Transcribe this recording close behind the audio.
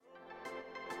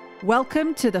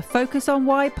Welcome to the Focus on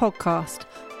Why podcast.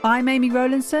 I'm Amy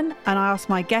Rowlandson and I ask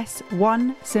my guests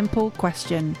one simple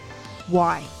question.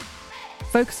 Why?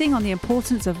 Focusing on the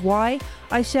importance of why,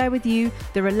 I share with you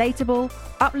the relatable,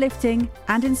 uplifting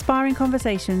and inspiring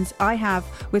conversations I have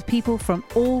with people from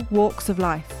all walks of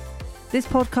life. This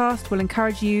podcast will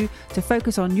encourage you to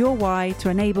focus on your why to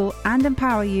enable and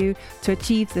empower you to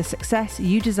achieve the success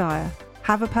you desire.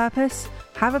 Have a purpose,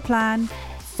 have a plan,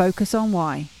 focus on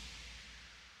why.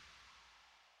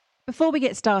 Before we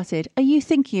get started, are you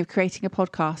thinking of creating a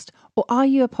podcast or are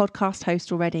you a podcast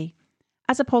host already?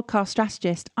 As a podcast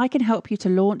strategist, I can help you to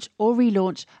launch or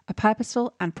relaunch a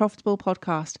purposeful and profitable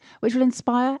podcast which will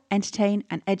inspire, entertain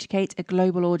and educate a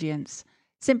global audience.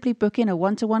 Simply book in a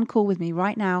one-to-one call with me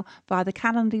right now via the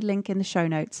Calendly link in the show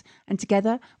notes, and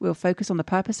together we'll focus on the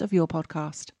purpose of your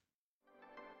podcast.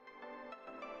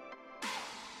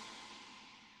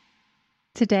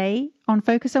 Today on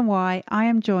Focus on Why, I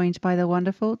am joined by the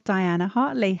wonderful Diana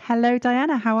Hartley. Hello,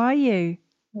 Diana. How are you?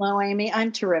 Hello, Amy.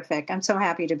 I'm terrific. I'm so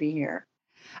happy to be here.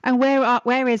 And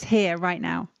where is here right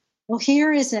now? Well,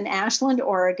 here is in Ashland,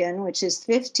 Oregon, which is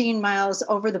 15 miles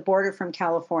over the border from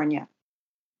California.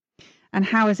 And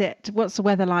how is it? What's the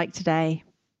weather like today?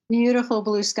 Beautiful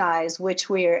blue skies,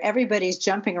 which everybody's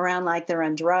jumping around like they're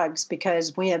on drugs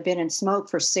because we have been in smoke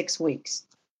for 6 weeks.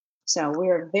 So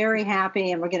we're very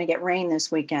happy, and we're going to get rain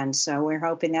this weekend. So we're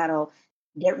hoping that'll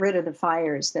get rid of the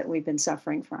fires that we've been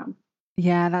suffering from.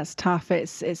 Yeah, that's tough.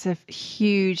 It's a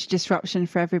huge disruption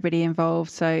for everybody involved.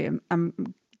 So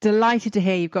I'm delighted to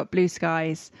hear you've got blue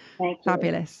skies. Thank you.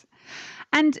 Fabulous.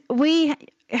 And we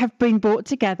have been brought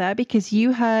together because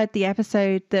you heard the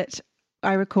episode that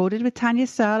I recorded with Tanya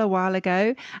Searle a while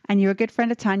ago, and you're a good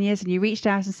friend of Tanya's, and you reached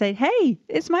out and said, "Hey,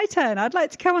 it's my turn. I'd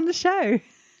like to come on the show."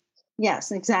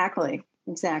 Yes, exactly.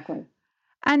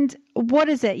 And what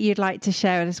is it you'd like to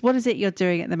share with us? What is it you're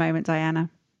doing at the moment, Diana?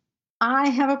 I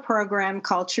have a program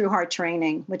called True Heart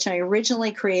Training, which I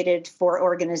originally created for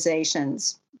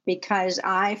organizations because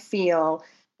I feel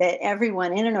that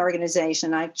everyone in an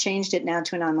organization, I've changed it now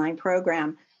to an online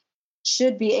program,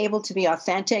 should be able to be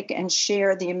authentic and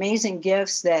share the amazing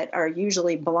gifts that are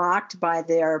usually blocked by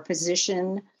their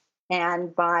position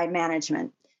and by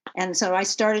management. And so I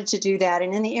started to do that.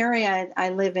 And in the area I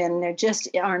live in, there just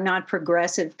are not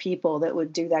progressive people that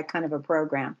would do that kind of a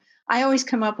program. I always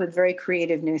come up with very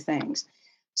creative new things.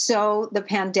 So the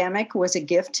pandemic was a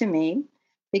gift to me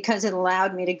because it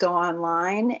allowed me to go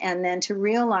online and then to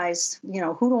realize,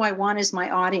 who do I want as my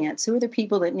audience? Who are the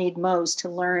people that need most to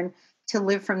learn to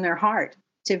live from their heart,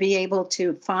 to be able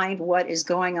to find what is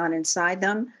going on inside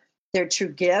them, their true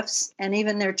gifts, and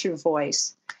even their true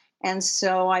voice. And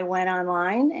so I went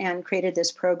online and created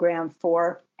this program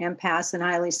for empaths and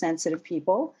highly sensitive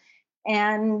people.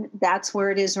 And that's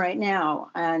where it is right now.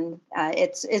 And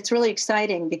it's really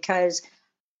exciting because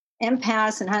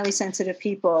empaths and highly sensitive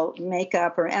people make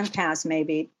up, or empaths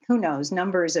maybe, who knows,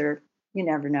 numbers are, you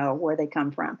never know where they come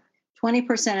from,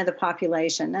 20% of the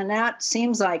population. And that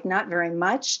seems like not very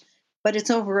much, but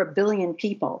it's over 1 billion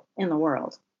people in the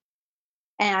world.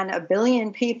 And 1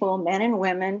 billion people, men and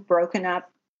women, broken up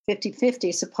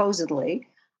 50-50 supposedly,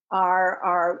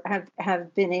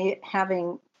 have been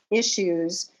having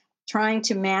issues trying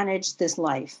to manage this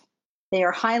life. They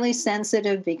are highly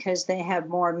sensitive because they have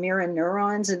more mirror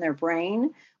neurons in their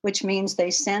brain, which means they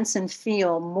sense and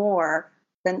feel more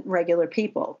than regular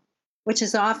people, which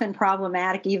is often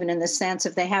problematic even in the sense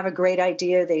if they have a great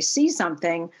idea, they see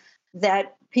something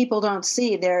that people don't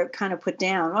see, they're kind of put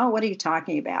down. Oh, what are you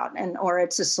talking about? Or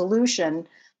it's a solution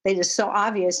that is so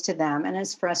obvious to them, and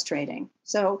it's frustrating.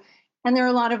 So, and there are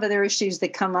a lot of other issues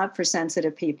that come up for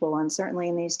sensitive people, and certainly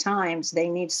in these times, they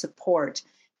need support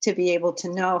to be able to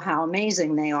know how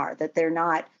amazing they are, that they're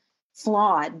not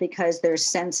flawed because they're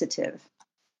sensitive.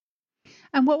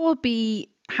 And what will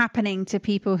be happening to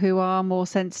people who are more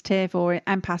sensitive or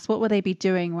empaths? What will they be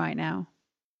doing right now?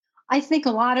 I think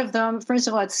a lot of them, first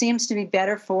of all, it seems to be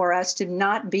better for us to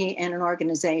not be in an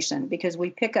organization because we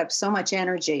pick up so much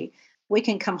energy. We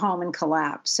can come home and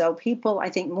collapse. So people, I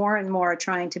think, more and more are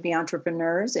trying to be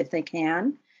entrepreneurs if they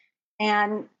can.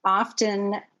 And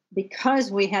often, because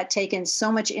we had taken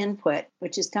so much input,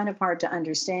 which is kind of hard to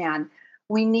understand,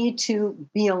 we need to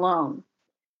be alone.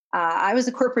 I was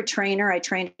a corporate trainer. I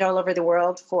trained all over the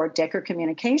world for Decker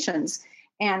Communications.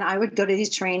 And I would go to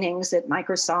these trainings at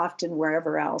Microsoft and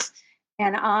wherever else.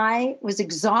 And I was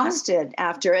exhausted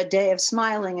after a day of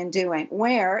smiling and doing,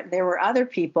 where there were other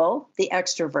people, the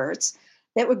extroverts,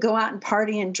 that would go out and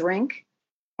party and drink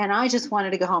And I just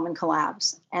wanted to go home and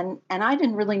collapse. And I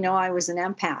didn't really know I was an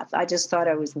empath. I just thought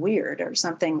I was weird or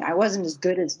something. I wasn't as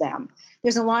good as them.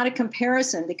 There's a lot of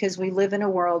comparison because we live in a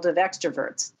world of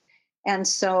extroverts. And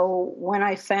so when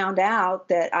I found out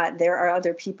that there are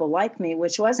other people like me,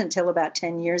 which wasn't until about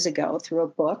 10 years ago through a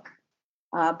book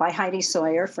by Heidi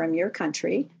Sawyer from your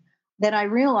country, that I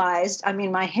realized, I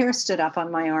mean, my hair stood up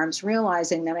on my arms,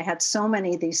 realizing that I had so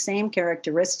many of these same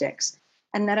characteristics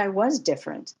and that I was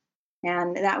different.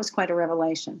 And that was quite a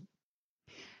revelation.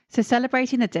 So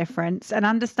celebrating the difference and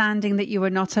understanding that you were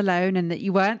not alone and that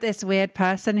you weren't this weird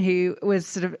person who was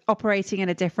sort of operating in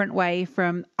a different way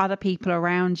from other people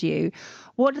around you.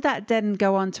 What did that then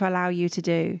go on to allow you to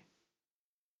do?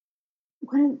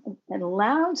 Well, it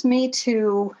allowed me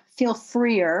to feel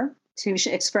freer to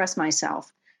express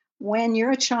myself. When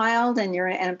you're a child and you're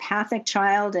an empathic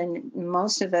child, and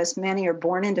most of us, many are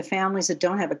born into families that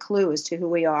don't have a clue as to who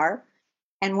we are.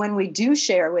 And when we do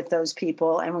share with those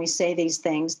people and we say these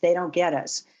things, they don't get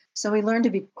us. So we learn to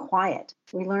be quiet.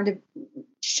 We learn to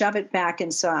shove it back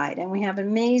inside. And we have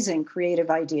amazing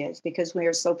creative ideas because we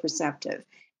are so perceptive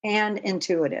and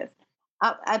intuitive.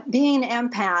 Being an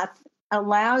empath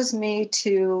allows me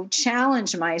to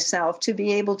challenge myself to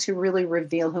be able to really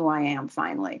reveal who I am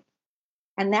finally.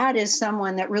 And that is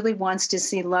someone that really wants to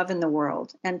see love in the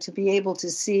world and to be able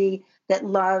to see that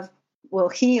love will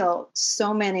heal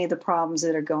so many of the problems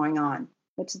that are going on.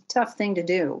 It's a tough thing to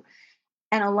do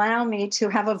and allow me to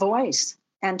have a voice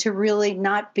and to really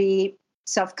not be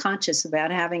self-conscious about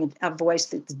having a voice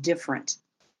that's different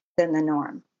than the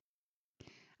norm.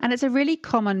 And it's a really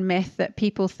common myth that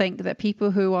people think that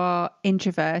people who are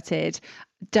introverted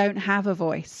don't have a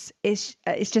voice. It's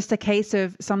just a case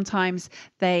of sometimes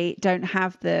they don't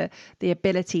have the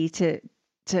ability to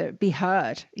be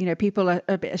heard. You know, people are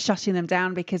a bit shutting them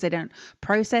down because they don't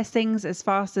process things as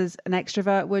fast as an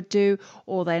extrovert would do,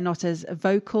 or they're not as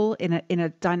vocal in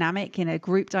a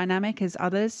group dynamic as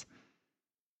others.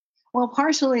 Well,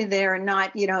 partially they're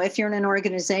not, if you're in an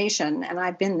organization, and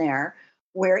I've been there,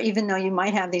 where even though you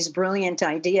might have these brilliant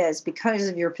ideas, because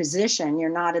of your position, you're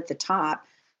not at the top,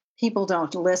 people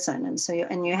don't listen. And so,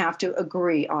 and you have to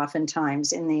agree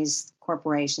oftentimes in these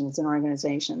corporations and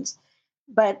organizations.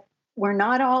 But we're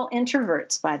not all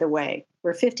introverts, by the way.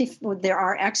 There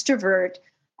are extrovert,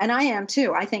 and I am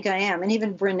too. I think I am. And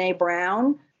even Brene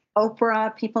Brown,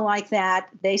 Oprah, people like that,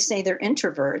 they say they're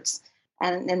introverts.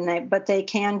 But they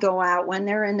can go out when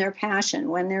they're in their passion,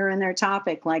 when they're in their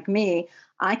topic. Like me,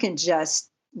 I can just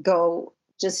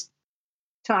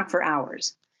talk for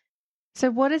hours. So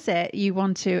what is it you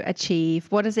want to achieve?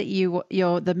 What is it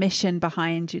the mission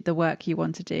behind the work you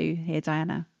want to do here,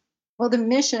 Diana? Well, the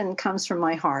mission comes from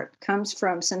my heart, comes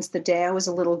from since the day I was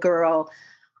a little girl.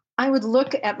 I would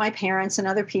look at my parents and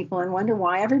other people and wonder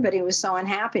why everybody was so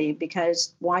unhappy,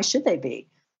 because why should they be?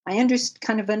 I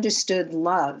kind of understood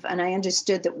love, and I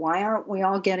understood that why aren't we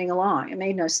all getting along? It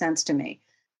made no sense to me.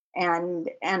 And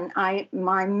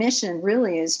my mission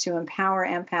really is to empower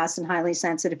empaths and highly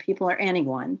sensitive people, or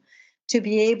anyone, to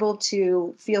be able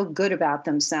to feel good about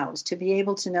themselves, to be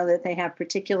able to know that they have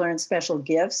particular and special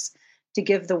gifts to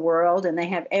give the world, and they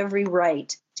have every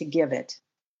right to give it.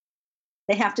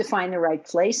 They have to find the right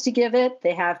place to give it.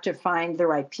 They have to find the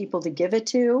right people to give it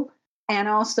to, and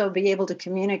also be able to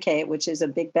communicate, which is a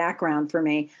big background for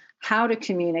me, how to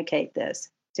communicate this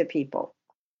to people.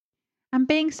 And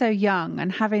being so young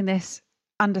and having this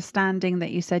understanding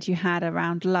that you said you had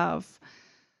around love,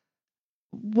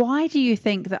 why do you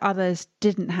think that others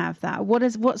didn't have that?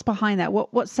 What's behind that?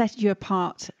 What set you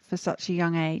apart for such a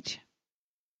young age?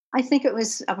 I think it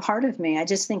was a part of me. I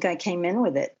just think I came in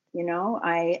with it.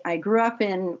 I grew up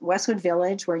in Westwood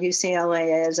Village, where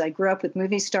UCLA is. I grew up with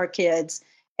movie star kids.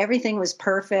 Everything was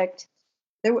perfect.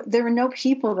 There were no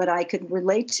people that I could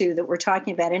relate to that were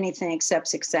talking about anything except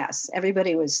success.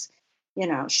 Everybody was,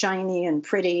 shiny and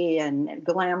pretty and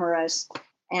glamorous.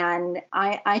 And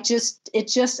I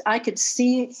could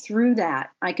see through that.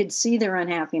 I could see their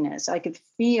unhappiness. I could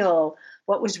feel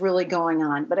what was really going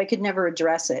on, but I could never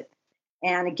address it.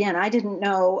 And again, I didn't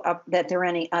know that there were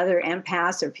any other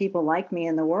empaths or people like me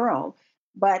in the world,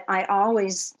 but I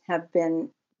always have been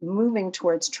moving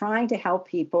towards trying to help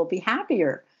people be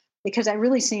happier, because I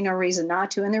really see no reason not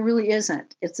to. And there really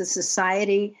isn't. It's a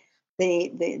society,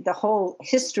 the whole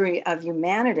history of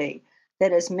humanity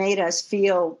that has made us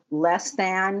feel less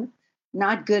than,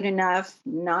 not good enough,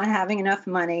 not having enough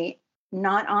money,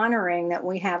 not honoring that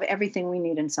we have everything we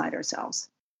need inside ourselves.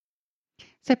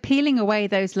 So peeling away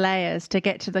those layers to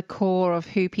get to the core of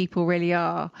who people really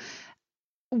are,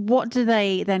 what do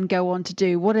they then go on to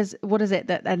do? What is it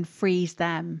that then frees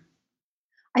them?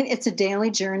 It's a daily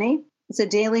journey. It's a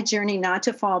daily journey not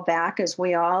to fall back, as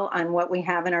we all, on what we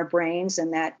have in our brains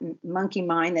and that monkey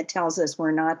mind that tells us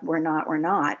we're not, we're not, we're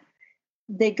not.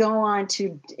 They go on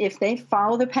to, if they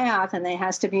follow the path, and there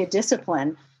has to be a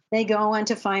discipline, they go on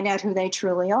to find out who they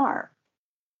truly are.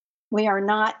 We are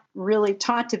not really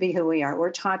taught to be who we are.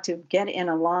 We're taught to get in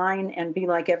a line and be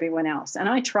like everyone else. And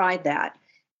I tried that,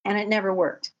 and it never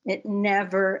worked. It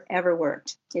never, ever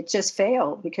worked. It just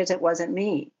failed because it wasn't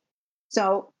me.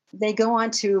 So they go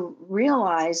on to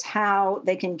realize how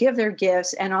they can give their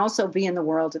gifts and also be in the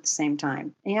world at the same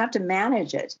time. And you have to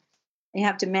manage it. You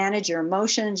have to manage your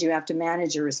emotions. You have to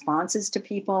manage your responses to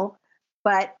people.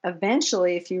 But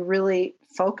eventually, if you really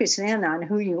focus in on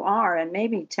who you are and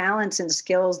maybe talents and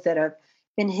skills that have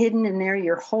been hidden in there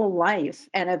your whole life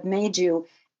and have made you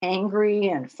angry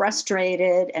and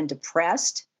frustrated and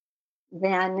depressed,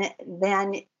 then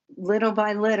little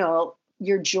by little,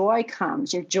 your joy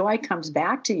comes. Your joy comes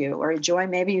back to you, or a joy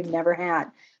maybe you've never had,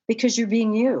 because you're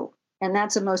being you. And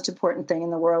that's the most important thing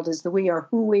in the world, is that we are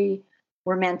who we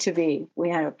were meant to be. We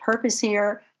have a purpose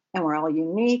here, and we're all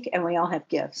unique, and we all have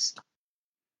gifts.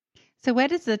 So where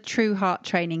does the True Heart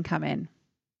training come in?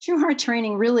 True Heart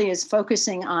training really is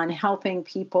focusing on helping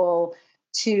people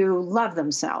to love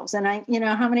themselves. And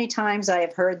how many times I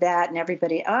have heard that, and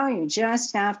everybody, oh, you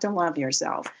just have to love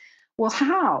yourself. Well,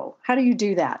 how? How do you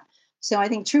do that? So I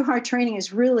think True Heart training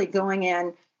is really going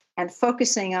in and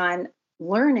focusing on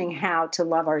learning how to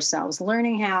love ourselves,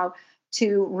 learning how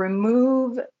to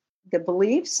remove the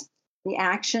beliefs, the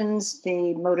actions,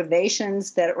 the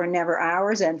motivations that were never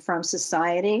ours and from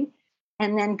society,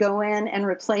 and then go in and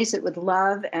replace it with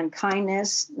love and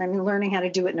kindness, and learning how to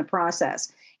do it in a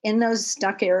process in those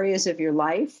stuck areas of your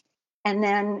life, and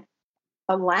then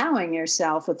allowing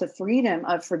yourself with the freedom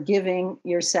of forgiving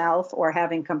yourself or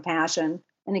having compassion.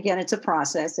 And again, it's a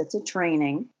process, it's a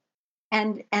training.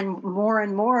 And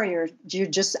more you're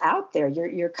just out there,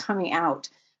 you're coming out.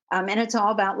 And it's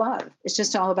all about love. It's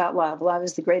just all about love. Love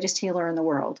is the greatest healer in the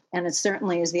world. And it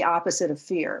certainly is the opposite of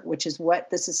fear, which is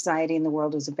what the society and the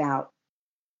world is about.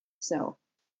 So.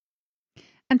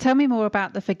 And tell me more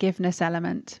about the forgiveness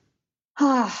element.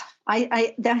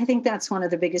 I think that's one of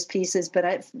the biggest pieces,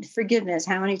 but forgiveness,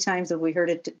 how many times have we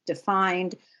heard it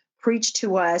defined, preached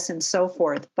to us, and so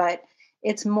forth? But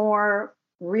it's more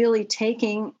really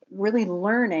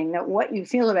learning that what you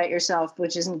feel about yourself,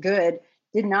 which isn't good,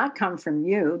 did not come from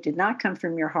you, did not come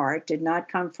from your heart, did not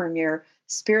come from your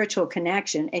spiritual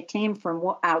connection. It came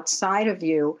from outside of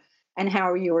you, and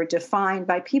how you were defined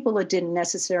by people that didn't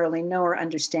necessarily know or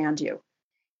understand you.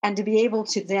 And to be able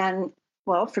to then,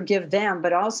 forgive them,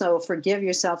 but also forgive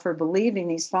yourself for believing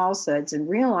these falsehoods and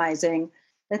realizing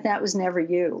that that was never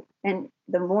you. And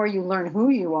the more you learn who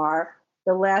you are,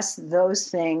 the less those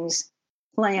things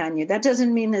play on you. That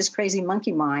doesn't mean this crazy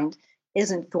monkey mind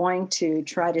isn't going to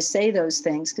try to say those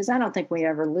things, because I don't think we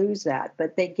ever lose that,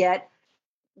 but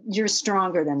you're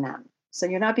stronger than them. So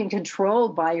you're not being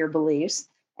controlled by your beliefs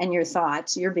and your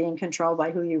thoughts. You're being controlled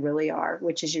by who you really are,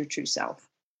 which is your true self.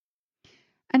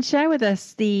 And share with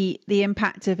us the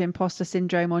impact of imposter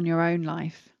syndrome on your own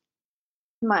life.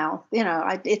 Well,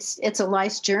 it's a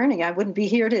life's journey. I wouldn't be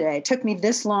here today. It took me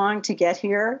this long to get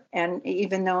here. And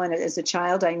even though as a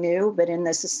child I knew, but in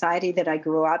the society that I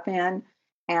grew up in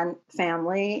and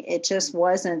family, it just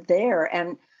wasn't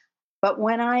there. But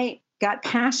when I got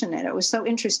passionate, it was so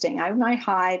interesting. I might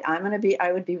hide.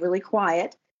 I would be really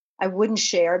quiet. I wouldn't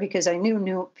share because I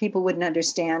knew people wouldn't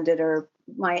understand it, or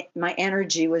my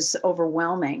energy was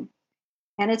overwhelming.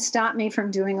 And it stopped me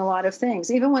from doing a lot of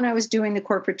things. Even when I was doing the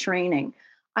corporate training,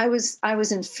 I was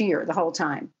in fear the whole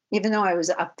time, even though I was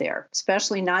up there,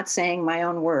 especially not saying my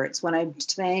own words. When I'm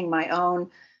saying my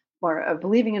own, or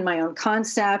believing in my own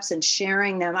concepts and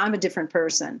sharing them, I'm a different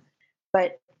person.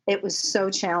 But it was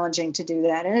so challenging to do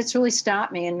that. And it's really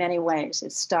stopped me in many ways.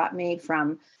 It stopped me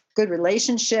from good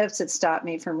relationships. It stopped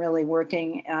me from really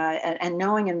working and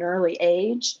knowing at an early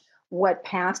age what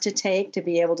path to take to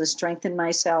be able to strengthen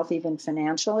myself, even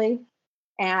financially.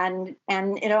 And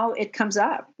it comes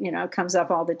up, it comes up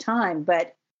all the time.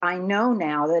 But I know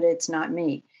now that it's not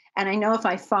me. And I know if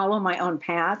I follow my own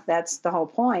path, that's the whole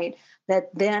point,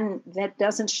 that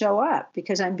doesn't show up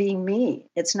because I'm being me.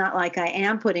 It's not like I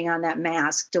am putting on that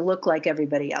mask to look like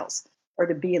everybody else or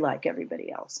to be like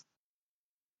everybody else.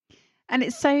 And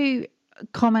it's so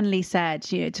commonly said,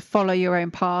 to follow your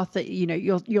own path, that,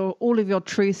 your all of your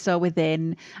truths are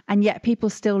within, and yet people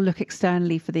still look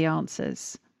externally for the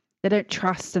answers. They don't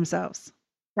trust themselves.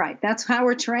 Right. That's how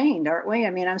we're trained, aren't we? I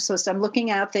mean, I'm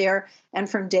looking out there, and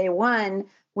from day one,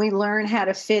 we learn how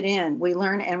to fit in. We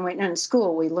learn, and in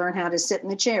school, we learn how to sit in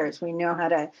the chairs. We know how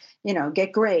to,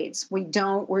 get grades.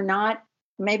 We're not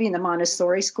maybe in the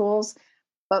Montessori schools,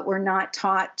 but we're not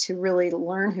taught to really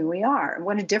learn who we are. And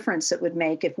what a difference it would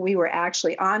make if we were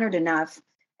actually honored enough.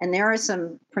 And there are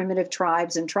some primitive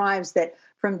tribes and tribes that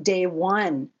from day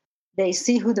one, they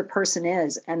see who the person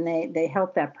is and they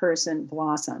help that person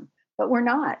blossom. But we're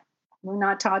not. We're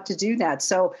not taught to do that.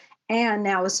 So, and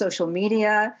now with social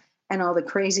media and all the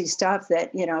crazy stuff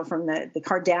that, from the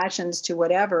Kardashians to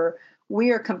whatever,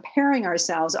 we are comparing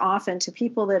ourselves often to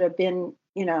people that have been,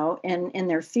 in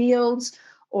their fields,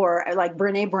 or like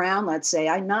Brene Brown, let's say.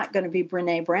 I'm not going to be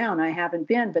Brene Brown. I haven't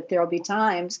been, but there'll be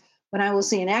times when I will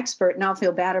see an expert and I'll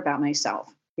feel bad about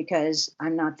myself because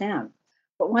I'm not them.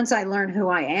 But once I learn who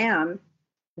I am,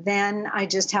 then I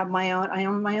just have I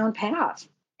own my own path.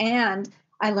 And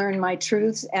I learn my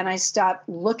truths and I stop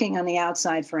looking on the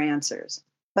outside for answers.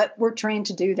 But we're trained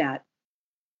to do that.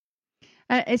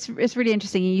 It's really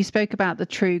interesting. You spoke about the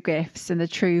true gifts and the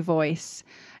true voice.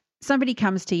 Somebody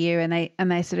comes to you and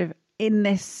they're sort of in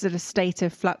this sort of state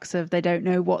of flux of they don't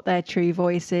know what their true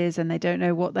voice is and they don't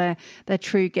know what their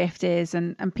true gift is,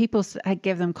 and people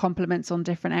give them compliments on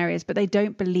different areas, but they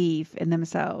don't believe in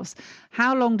themselves.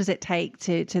 How long does it take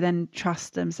to then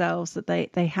trust themselves that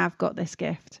they have got this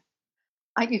gift?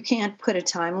 You can't put a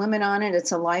time limit on it.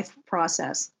 It's a life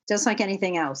process, just like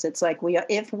anything else. It's like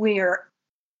if we are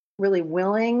really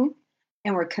willing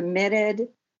and we're committed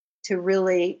to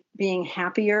really being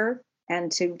happier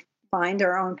and to find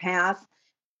our own path,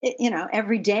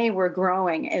 every day we're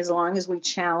growing as long as we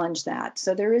challenge that.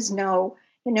 So there is no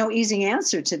easy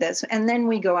answer to this. And then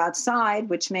we go outside,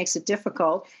 which makes it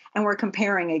difficult, and we're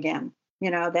comparing again.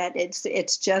 That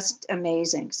it's just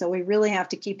amazing. So we really have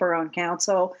to keep our own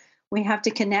counsel. We have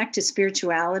to connect to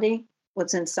spirituality,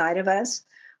 what's inside of us.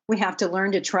 We have to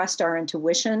learn to trust our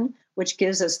intuition, which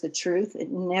gives us the truth. It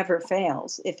never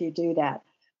fails if you do that.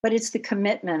 But it's the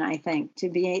commitment, I think, to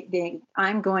being,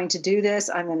 I'm going to do this.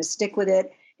 I'm going to stick with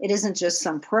it. It isn't just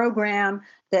some program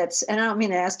and I don't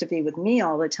mean it has to be with me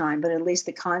all the time, but at least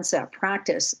the concept,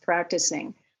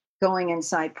 practicing, going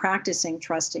inside, practicing,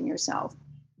 trusting yourself,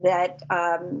 that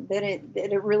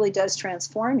it really does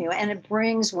transform you. And it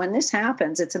brings, when this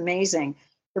happens, it's amazing.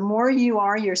 The more you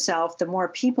are yourself, the more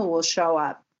people will show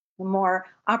up, the more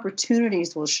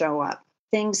opportunities will show up,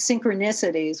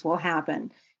 synchronicities will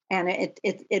happen. And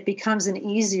it becomes an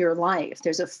easier life.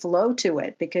 There's a flow to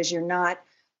it because you're not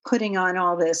putting on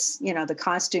all this, the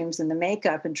costumes and the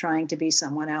makeup and trying to be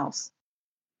someone else.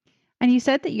 And you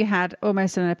said that you had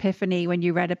almost an epiphany when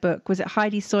you read a book. Was it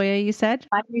Heidi Sawyer, you said?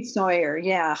 Heidi Sawyer,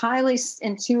 yeah. Highly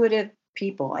intuitive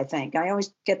people, I think. I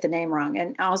always get the name wrong.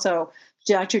 And also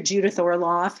Dr. Judith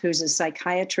Orloff, who's a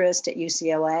psychiatrist at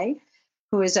UCLA,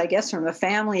 who is, I guess, from a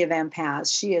family of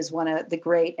empaths. She is one of the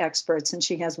great experts, and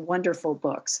she has wonderful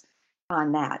books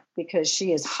on that because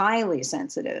she is highly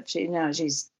sensitive.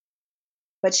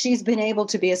 But she's been able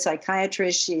to be a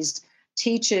psychiatrist. She's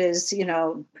teaches,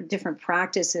 different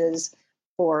practices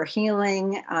for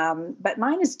healing. But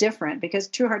mine is different because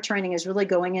True Heart Training is really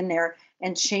going in there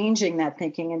and changing that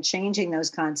thinking and changing those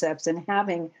concepts and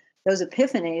having those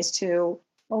epiphanies to,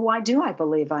 well, why do I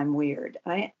believe I'm weird?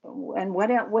 And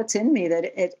what's in me that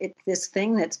it this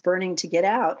thing that's burning to get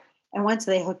out. And once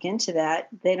they hook into that,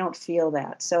 they don't feel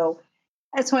that. So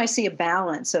that's why I see a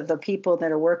balance of the people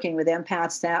that are working with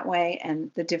empaths that way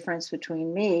and the difference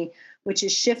between me, which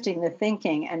is shifting the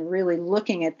thinking and really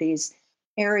looking at these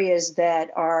areas that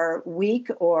are weak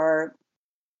or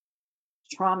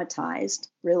traumatized,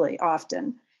 really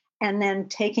often, and then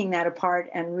taking that apart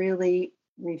and really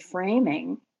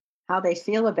reframing how they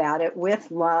feel about it with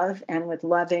love and with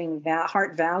loving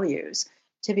heart values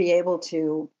to be able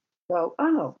to go,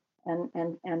 oh,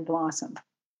 and blossom.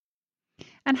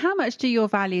 And how much do your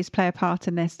values play a part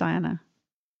in this, Diana?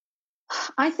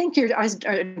 I think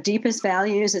our deepest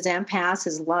values as empaths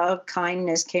is love,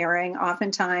 kindness, caring.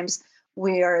 Oftentimes,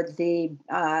 we are the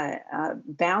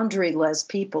boundaryless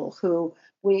people who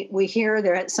we hear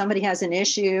that somebody has an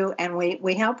issue and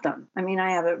we help them. I mean,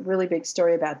 I have a really big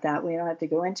story about that. We don't have to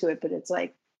go into it, but it's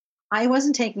like I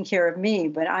wasn't taking care of me,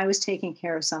 but I was taking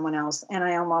care of someone else, and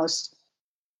I almost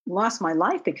lost my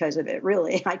life because of it.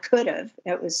 Really, I could have.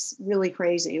 It was really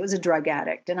crazy. It was a drug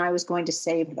addict, and I was going to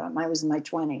save them. I was in my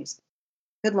 20s.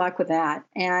 Good luck with that.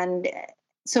 And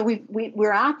so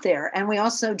we're out there, and we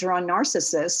also draw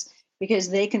narcissists because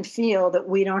they can feel that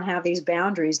we don't have these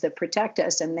boundaries that protect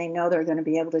us, and they know they're going to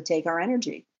be able to take our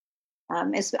energy.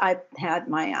 I've had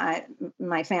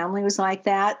my family was like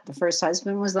that. The first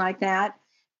husband was like that,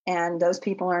 and those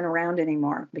people aren't around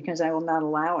anymore because I will not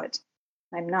allow it.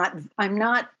 I'm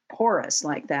not porous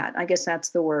like that. I guess that's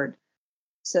the word,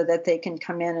 so that they can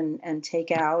come in and take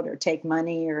out or take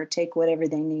money or take whatever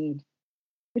they need.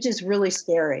 which is really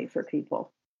scary for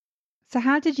people. So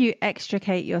how did you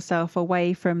extricate yourself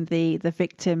away from the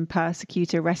victim,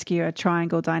 persecutor, rescuer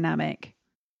triangle dynamic?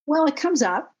 Well, it comes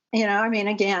up, I mean,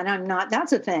 again,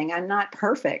 that's the thing, I'm not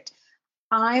perfect.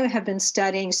 I have been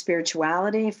studying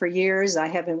spirituality for years. I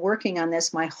have been working on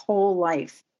this my whole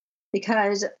life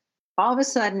because all of a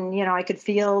sudden, I could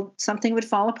feel something would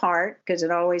fall apart because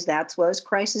that's where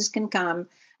crises can come.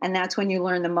 And that's when you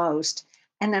learn the most.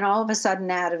 And then all of a sudden,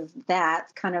 out of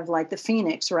that, kind of like the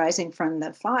phoenix rising from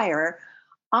the fire,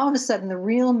 all of a sudden the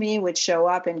real me would show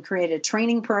up and create a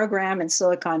training program in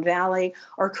Silicon Valley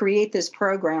or create this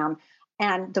program.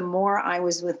 And the more I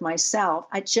was with myself,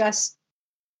 it just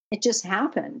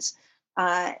happens.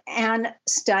 And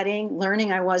studying,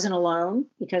 learning I wasn't alone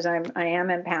because I am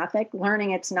empathic,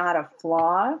 learning it's not a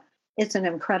flaw. It's an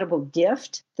incredible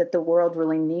gift that the world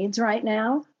really needs right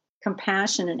now,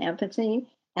 compassion and empathy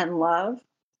and love.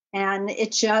 And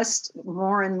it just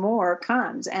more and more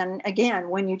comes. And again,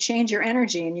 when you change your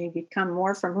energy and you become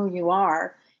more from who you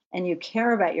are and you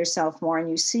care about yourself more and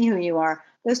you see who you are,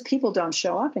 those people don't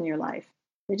show up in your life.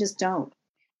 They just don't.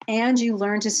 And you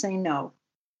learn to say no.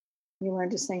 You learn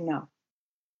to say no.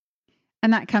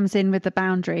 And that comes in with the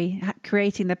boundary,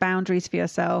 creating the boundaries for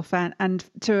yourself and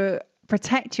to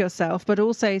protect yourself, but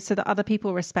also so that other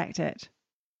people respect it.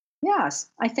 Yes,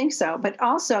 I think so. But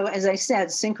also, as I said,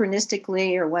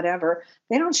 synchronistically or whatever,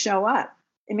 they don't show up.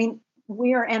 I mean,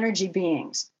 we are energy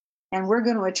beings and we're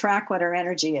going to attract what our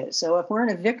energy is. So if we're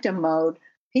in a victim mode,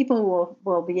 people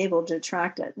will be able to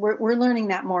attract it. We're learning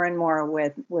that more and more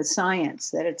with science,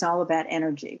 that it's all about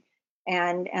energy.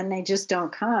 And they just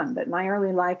don't come. But my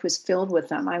early life was filled with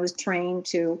them. I was trained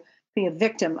to be a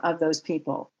victim of those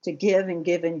people, to give and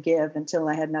give and give until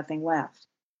I had nothing left.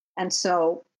 And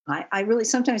so I really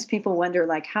sometimes people wonder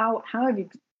like how have you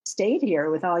stayed here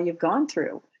with all you've gone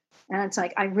through? And it's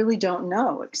like I really don't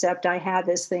know, except I have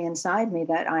this thing inside me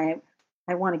that I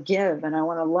want to give and I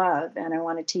want to love and I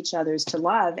want to teach others to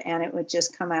love, and it would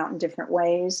just come out in different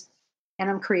ways. And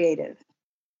I'm creative,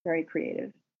 very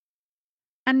creative.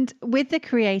 And with the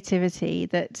creativity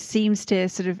that seems to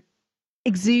sort of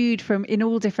exude from in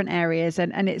all different areas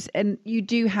and you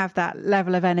do have that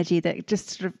level of energy that just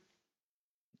sort of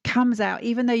comes out,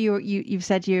 even though you've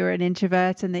said you're an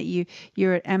introvert and that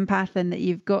you're an empath and that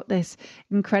you've got this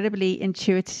incredibly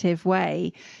intuitive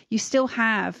way, you still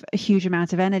have a huge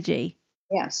amount of energy.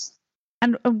 Yes.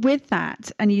 And with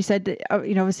that, and you said that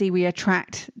obviously we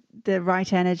attract the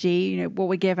right energy, what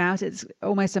we give out, it's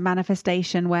almost a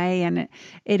manifestation way, and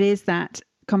it is that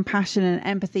compassion and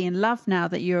empathy and love now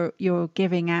that you're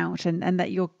giving out and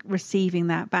that you're receiving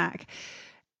that back.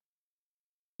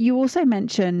 You also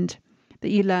mentioned that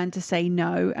you learned to say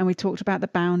no, and we talked about the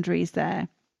boundaries there.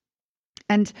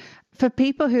 And for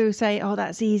people who say, oh,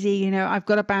 that's easy, I've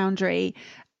got a boundary,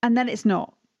 and then it's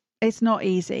not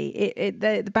easy.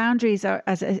 The boundaries are,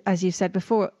 as you said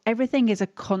before, everything is a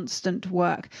constant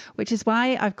work, which is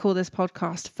why I've called this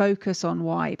podcast Focus on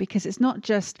Why, because it's not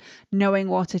just knowing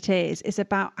what it is. It's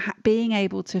about being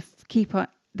able to keep it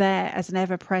there as an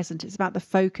ever present. It's about the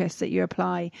focus that you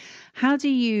apply. How do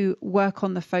you work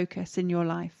on the focus in your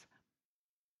life?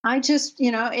 I just,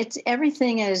 it's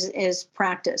everything is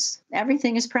practice.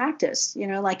 Everything is practice,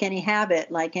 like any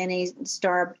habit, like any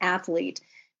star athlete.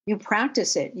 You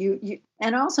practice it. You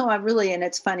and also I really, and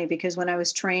it's funny because when I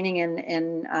was training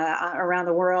in around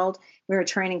the world, we were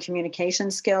training communication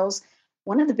skills.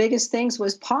 One of the biggest things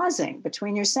was pausing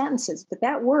between your sentences. But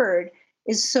that word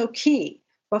is so key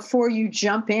before you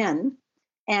jump in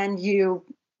and you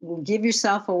give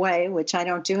yourself away, which I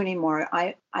don't do anymore.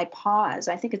 I pause.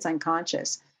 I think it's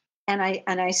unconscious. And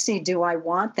I see, do I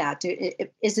want that?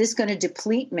 Is this going to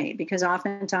deplete me? Because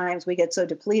oftentimes we get so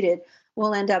depleted,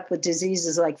 we'll end up with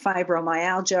diseases like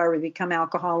fibromyalgia, or we become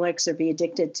alcoholics, or be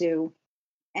addicted to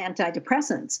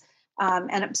antidepressants.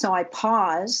 And so I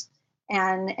pause,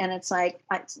 and it's like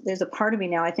there's a part of me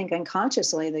now, I think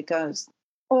unconsciously, that goes,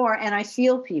 and I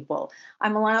feel people.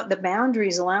 The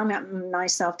boundaries allow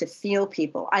myself to feel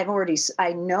people. I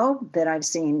know that I've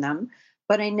seen them,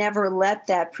 but I never let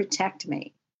that protect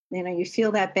me. You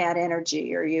feel that bad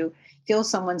energy or you feel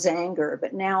someone's anger,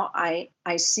 but now I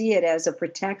see it as a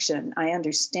protection. I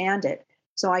understand it.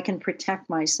 So I can protect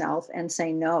myself and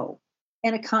say no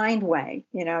in a kind way,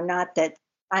 not that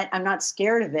I'm not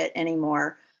scared of it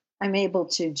anymore. I'm able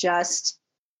to just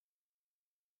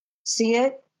see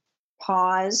it,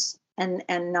 pause, and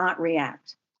not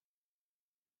react.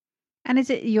 And is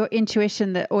it your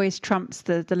intuition that always trumps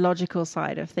the logical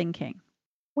side of thinking?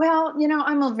 Well,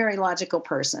 I'm a very logical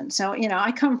person. So,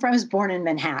 I was born in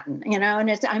Manhattan, and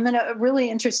I'm really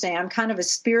interesting. I'm kind of a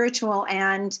spiritual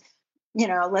and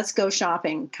let's go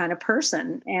shopping kind of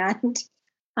person. And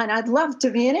I'd love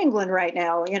to be in England right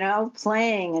now,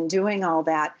 playing and doing all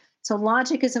that. So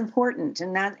logic is important.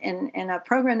 And that in a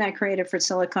program that I created for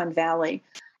Silicon Valley,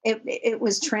 it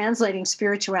was translating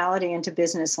spirituality into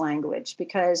business language,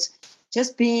 because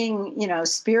just being,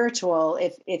 spiritual,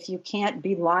 if you can't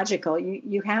be logical,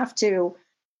 you have to.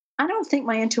 I don't think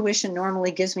my intuition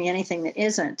normally gives me anything that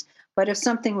isn't. But if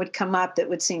something would come up that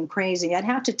would seem crazy, I'd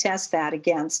have to test that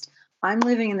against, I'm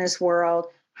living in this world.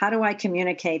 How do I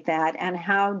communicate that? And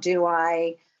how do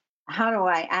I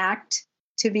act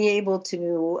to be able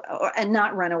to, and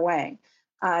not run away,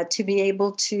 to be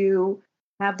able to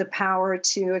have the power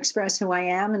to express who I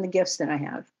am and the gifts that I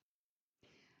have.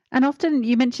 And often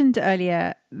you mentioned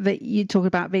earlier that you talk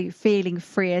about feeling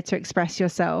freer to express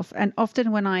yourself. And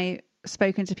often when I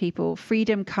spoken to people,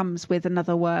 freedom comes with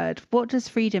another word. What does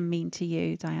freedom mean to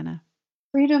you, Diana?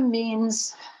 Freedom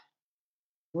means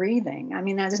breathing. I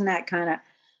mean, isn't that kind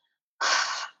of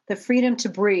the freedom to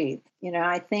breathe?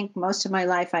 I think most of my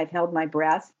life I've held my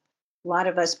breath. A lot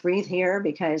of us breathe here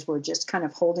because we're just kind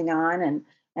of holding on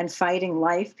and fighting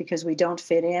life because we don't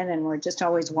fit in, and we're just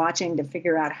always watching to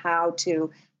figure out how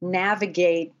to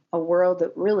navigate a world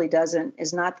that really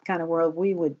is not the kind of world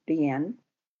we would be in.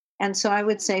 And so I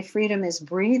would say freedom is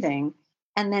breathing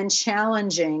and then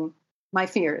challenging my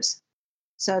fears.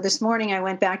 So this morning I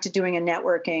went back to doing a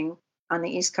networking on the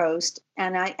East Coast.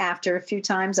 And after a few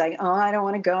times, I don't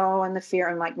want to go. And the fear,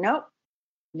 I'm like, nope,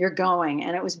 you're going.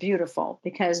 And it was beautiful,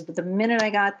 because the minute I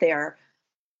got there,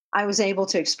 I was able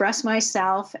to express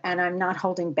myself, and I'm not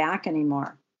holding back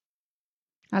anymore.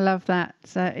 I love that.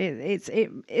 So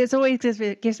it's always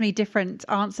gives me different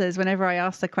answers whenever I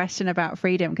ask the question about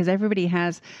freedom, because everybody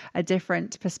has a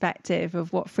different perspective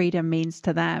of what freedom means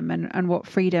to them and what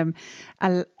freedom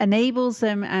enables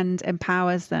them and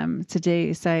empowers them to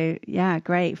do. So yeah,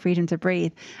 great. Freedom to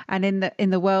breathe. And in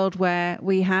the world where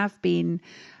we have been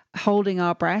holding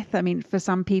our breath, I mean, for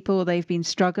some people, they've been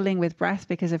struggling with breath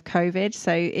because of COVID.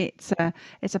 So it's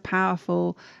a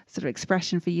powerful sort of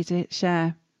expression for you to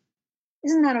share.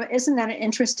 Isn't that an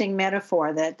interesting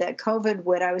metaphor that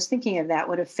COVID I was thinking of that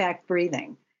would affect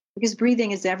breathing, because breathing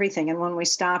is everything. And when we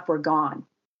stop, we're gone.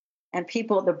 And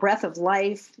people, the breath of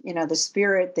life, the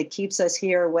spirit that keeps us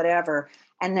here, whatever.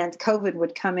 And then COVID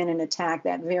would come in and attack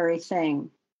that very thing.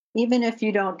 Even if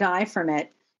you don't die from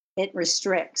it, it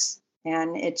restricts.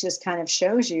 And it just kind of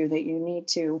shows you that you need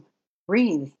to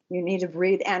breathe. You need to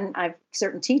breathe. And I've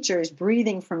certain teachers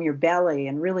breathing from your belly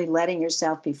and really letting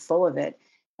yourself be full of it.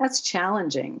 That's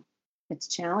challenging. It's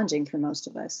challenging for most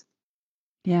of us.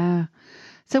 Yeah.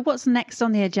 So what's next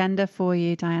on the agenda for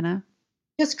you, Diana?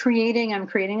 I'm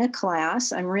creating a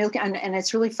class. And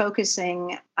it's really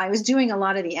focusing. I was doing a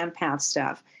lot of the empath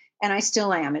stuff, and I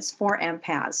still am. It's for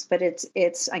empaths, but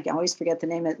it's I always forget the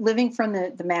name of it, Living from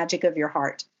the Magic of Your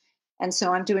Heart. And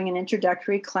so I'm doing an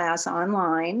introductory class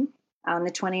online on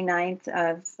the 29th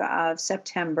of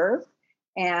September.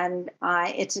 And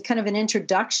it's kind of an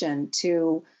introduction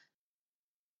to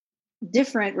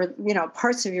different,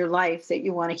 parts of your life that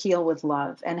you want to heal with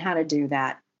love, and how to do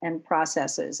that, and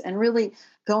processes, and really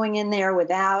going in there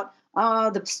without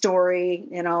the story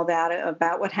and all that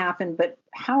about what happened, but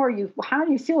how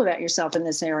do you feel about yourself in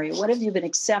this area? What have you been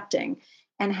accepting,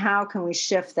 and how can we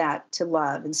shift that to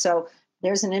love? And so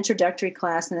there's an introductory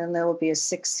class, and then there will be a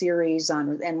 6 series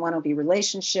and one will be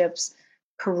relationships,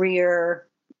 career,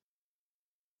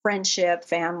 friendship,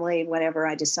 family, whatever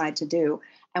I decide to do.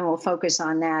 And we'll focus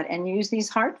on that and use these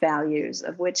heart values,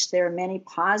 of which there are many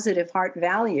positive heart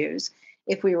values,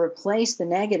 if we replace the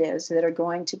negatives that are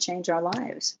going to change our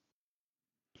lives.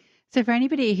 So for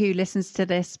anybody who listens to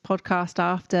this podcast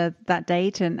after that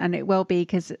date, and it will be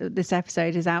because this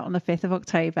episode is out on the 5th of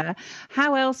October,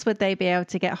 how else would they be able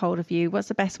to get hold of you? What's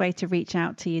the best way to reach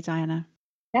out to you, Diana?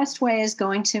 Best way is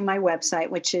going to my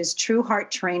website, which is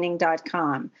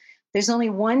truehearttraining.com. There's only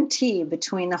one T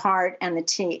between the heart and the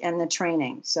T and the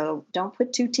training. So don't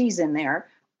put 2 T's in there,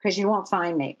 because you won't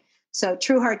find me. So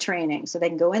True Heart Training. So they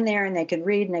can go in there and they can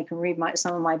read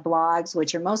some of my blogs,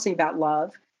 which are mostly about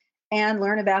love, and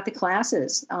learn about the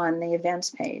classes on the events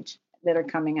page that are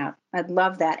coming up. I'd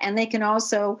love that. And they can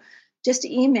also just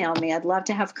email me. I'd love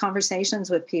to have conversations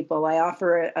with people. I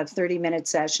offer a 30-minute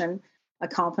session, a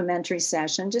complimentary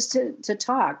session, just to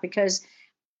talk, because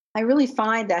I really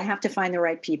find that I have to find the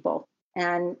right people.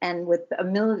 And with a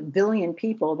billion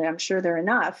people, I'm sure they're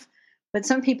enough. But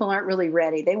some people aren't really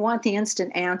ready. They want the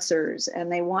instant answers,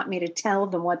 and they want me to tell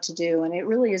them what to do. And it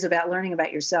really is about learning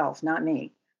about yourself, not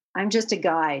me. I'm just a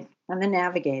guide. I'm the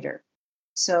navigator.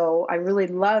 So I really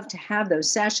love to have those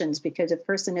sessions, because if a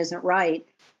person isn't right,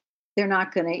 they're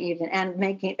not going to even,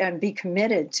 and be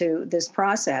committed to this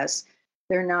process,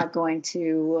 they're not going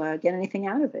to get anything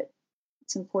out of it.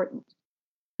 It's important.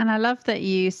 And I love that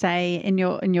you say in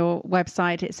your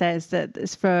website, it says that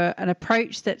it's for an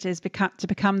approach that is to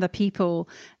become the people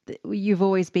that you've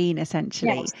always been,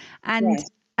 essentially. Yes. And Yes.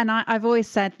 and I've always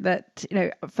said that,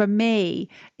 for me,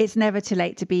 it's never too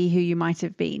late to be who you might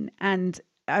have been. And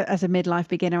as a midlife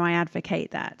beginner, I advocate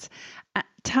that.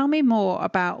 Tell me more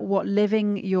about what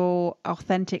living your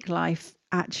authentic life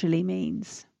actually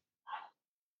means.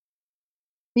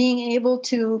 Being able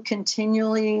to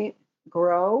continually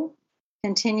grow,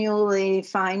 continually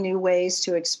find new ways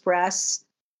to express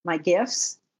my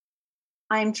gifts.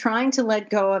 I'm trying to let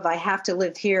go of, I have to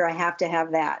live here, I have to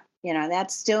have that.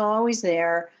 That's still always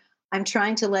there. I'm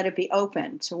trying to let it be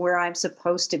open to where I'm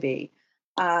supposed to be.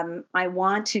 I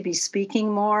want to be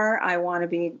speaking more. I want to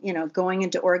be, going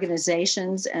into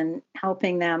organizations and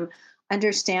helping them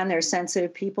understand they're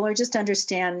sensitive people, or just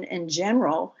understand in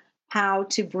general how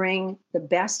to bring the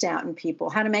best out in people,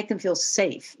 how to make them feel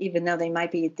safe, even though they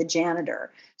might be the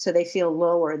janitor, so they feel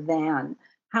lower than,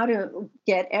 how to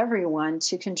get everyone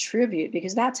to contribute,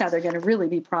 because that's how they're going to really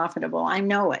be profitable. I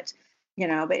know it,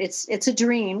 but it's a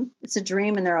dream. It's a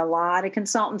dream. And there are a lot of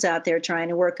consultants out there trying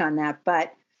to work on that,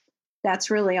 but that's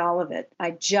really all of it.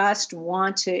 I just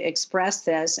want to express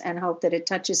this and hope that it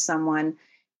touches someone,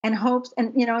 and hope,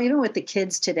 and even with the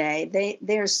kids today,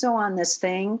 they're so on this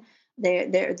thing.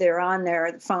 They're on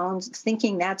their phones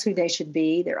thinking that's who they should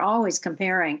be. They're always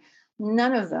comparing.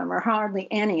 None of them, or hardly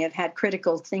any, have had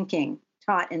critical thinking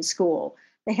taught in school.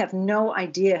 They have no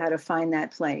idea how to find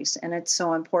that place. And it's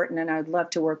so important. And I'd love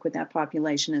to work with that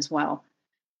population as well.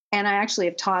 And I actually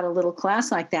have taught a little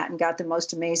class like that and got the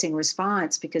most amazing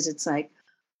response, because it's like,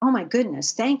 oh my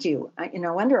goodness, thank you.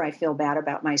 No wonder I feel bad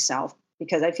about myself,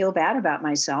 because I feel bad about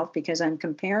myself because I'm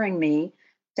comparing me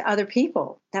to other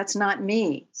people. That's not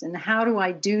me. And how do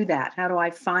I do that? How do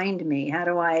I find me? How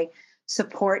do I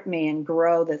support me and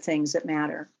grow the things that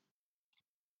matter?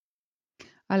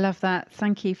 I love that.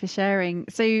 Thank you for sharing.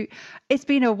 So it's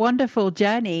been a wonderful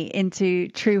journey into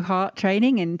true heart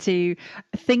training, into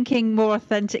thinking more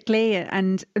authentically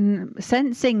and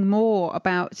sensing more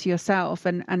about yourself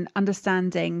and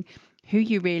understanding who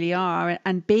you really are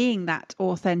and being that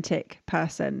authentic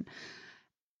person.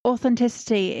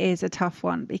 Authenticity is a tough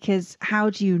one, because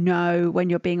how do you know when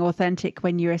you're being authentic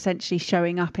when you're essentially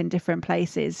showing up in different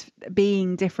places,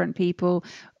 being different people?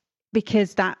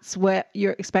 Because that's what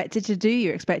you're expected to do.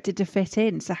 You're expected to fit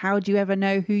in. So how do you ever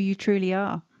know who you truly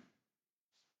are?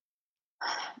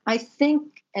 I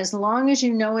think as long as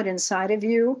you know it inside of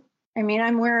you,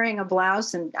 I'm wearing a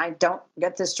blouse and I don't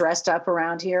get this dressed up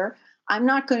around here. I'm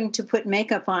not going to put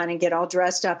makeup on and get all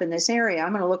dressed up in this area.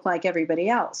 I'm going to look like everybody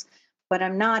else, but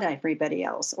I'm not everybody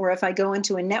else. Or if I go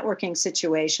into a networking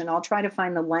situation, I'll try to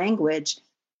find the language.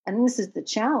 And this is the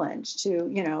challenge, to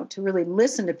really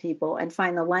listen to people and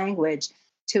find the language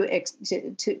so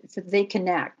they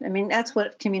connect. That's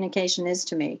what communication is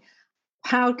to me.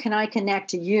 How can I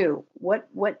connect to you? What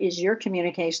is your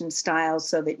communication style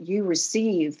so that you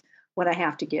receive what I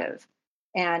have to give?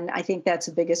 And I think that's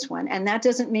the biggest one. And that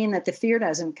doesn't mean that the fear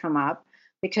doesn't come up,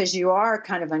 because you are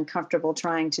kind of uncomfortable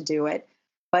trying to do it.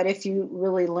 But if you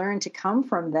really learn to come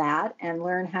from that and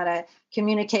learn how to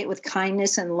communicate with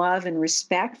kindness and love and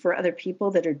respect for other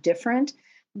people that are different,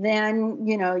 then,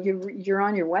 you're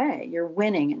on your way. You're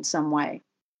winning in some way.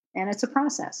 And it's a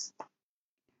process.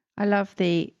 I love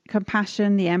the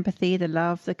compassion, the empathy, the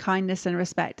love, the kindness and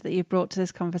respect that you've brought to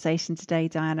this conversation today,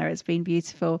 Diana. It's been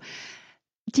beautiful.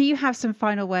 Do you have some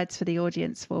final words for the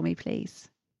audience for me, please?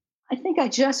 I think I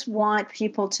just want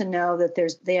people to know that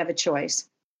they have a choice.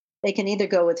 They can either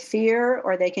go with fear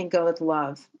or they can go with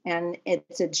love. And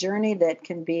it's a journey that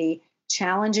can be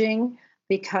challenging,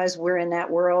 because we're in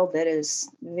that world that is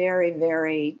very,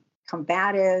 very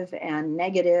combative and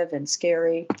negative and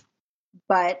scary.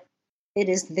 But it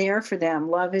is there for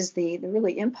them. Love is the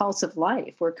really impulse of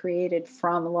life. We're created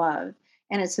from love.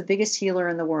 And it's the biggest healer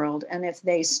in the world. And if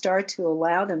they start to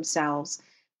allow themselves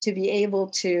to be able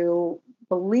to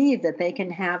believe that they can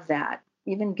have that,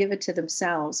 even give it to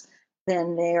themselves,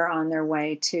 then they are on their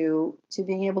way to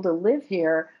being able to live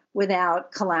here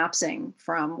without collapsing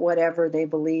from whatever they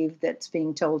believe that's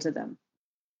being told to them.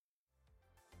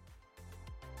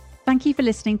 Thank you for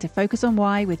listening to Focus on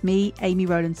Why with me, Amy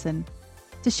Rowlandson.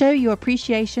 To show your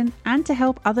appreciation and to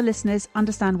help other listeners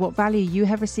understand what value you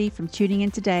have received from tuning in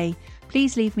today,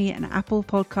 please leave me an Apple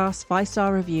Podcasts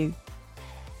 5-star review.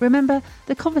 Remember,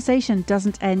 the conversation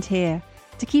doesn't end here.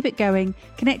 To keep it going,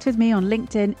 connect with me on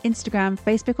LinkedIn, Instagram,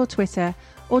 Facebook or Twitter,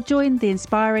 or join the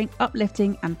inspiring,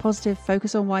 uplifting and positive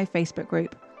Focus on Why Facebook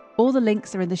group. All the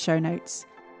links are in the show notes.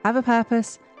 Have a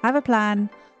purpose, have a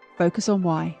plan, focus on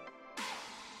why.